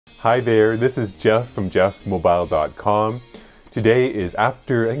Hi there, this is Geoff from geoffmobile.com. Today is I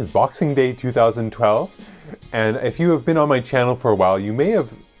think it's Boxing Day 2012, and if you have been on my channel for a while, you may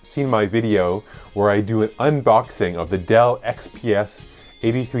have seen my video where I do an unboxing of the Dell XPS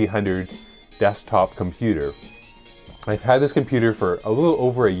 8300 desktop computer. I've had this computer for a little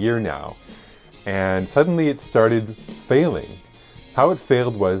over a year now, and suddenly it started failing. How it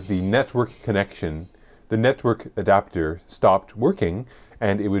failed was the network connection, the network adapter stopped working,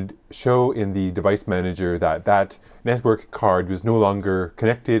 and it would show in the device manager that that network card was no longer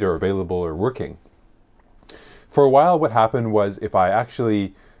connected or available or working. For a while, what happened was if I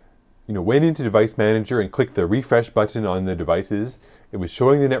actually went into device manager and clicked the refresh button on the devices, it was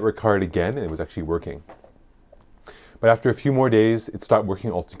showing the network card again and it was actually working. But after a few more days, it stopped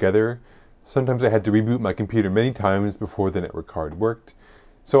working altogether. Sometimes I had to reboot my computer many times before the network card worked.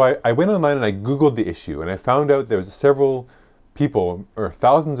 So I went online and I Googled the issue, and I found out there was several people, or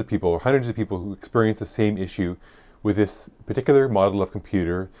thousands of people, or hundreds of people who experienced the same issue with this particular model of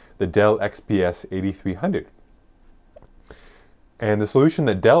computer, the Dell XPS 8300. And the solution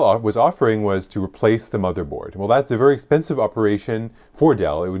that Dell was offering was to replace the motherboard. Well, that's a very expensive operation for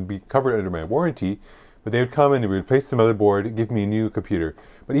Dell. It would be covered under my warranty, but they would come and they would replace the motherboard, give me a new computer.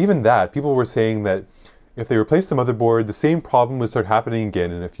 But even that, people were saying that if they replaced the motherboard, the same problem would start happening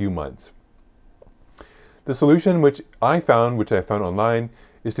again in a few months. The solution which I found online,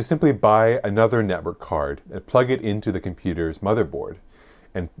 is to simply buy another network card and plug it into the computer's motherboard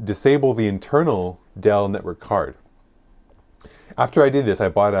and disable the internal Dell network card. After I did this, you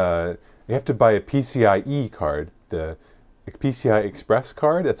have to buy a PCI-e card, the PCI Express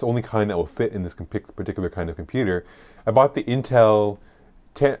card. That's the only kind that will fit in this particular kind of computer. I bought the Intel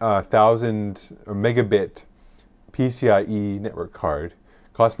 1000 megabit PCI-e network card.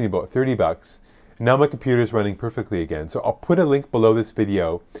 Cost me about 30 bucks. Now my computer is running perfectly again. So I'll put a link below this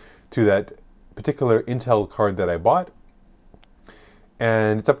video to that particular Intel card that I bought.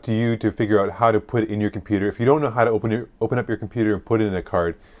 And it's up to you to figure out how to put it in your computer. If you don't know how to open up your computer and put it in a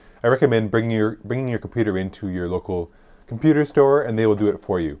card, I recommend bringing your computer into your local computer store and they will do it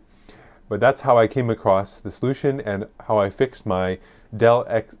for you. But that's how I came across the solution and how I fixed my Dell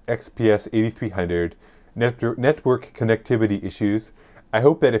XPS 8300 network connectivity issues. I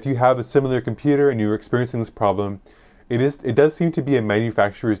hope that if you have a similar computer and you're experiencing this problem, it does seem to be a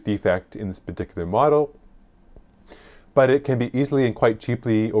manufacturer's defect in this particular model, but it can be easily and quite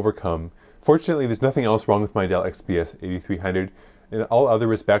cheaply overcome. Fortunately, there's nothing else wrong with my Dell XPS 8300. In all other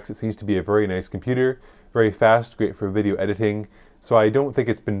respects, it seems to be a very nice computer, very fast, great for video editing, so I don't think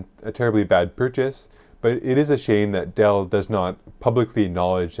it's been a terribly bad purchase, but it is a shame that Dell does not publicly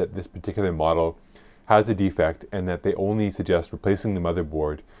acknowledge that this particular model has a defect and that they only suggest replacing the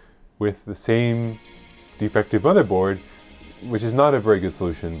motherboard with the same defective motherboard, which is not a very good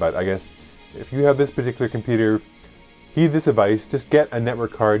solution. But I guess if you have this particular computer, heed this advice, just get a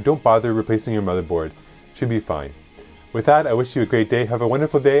network card, don't bother replacing your motherboard, should be fine. With that, I wish you a great day, have a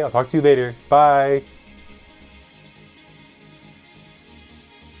wonderful day, I'll talk to you later, bye!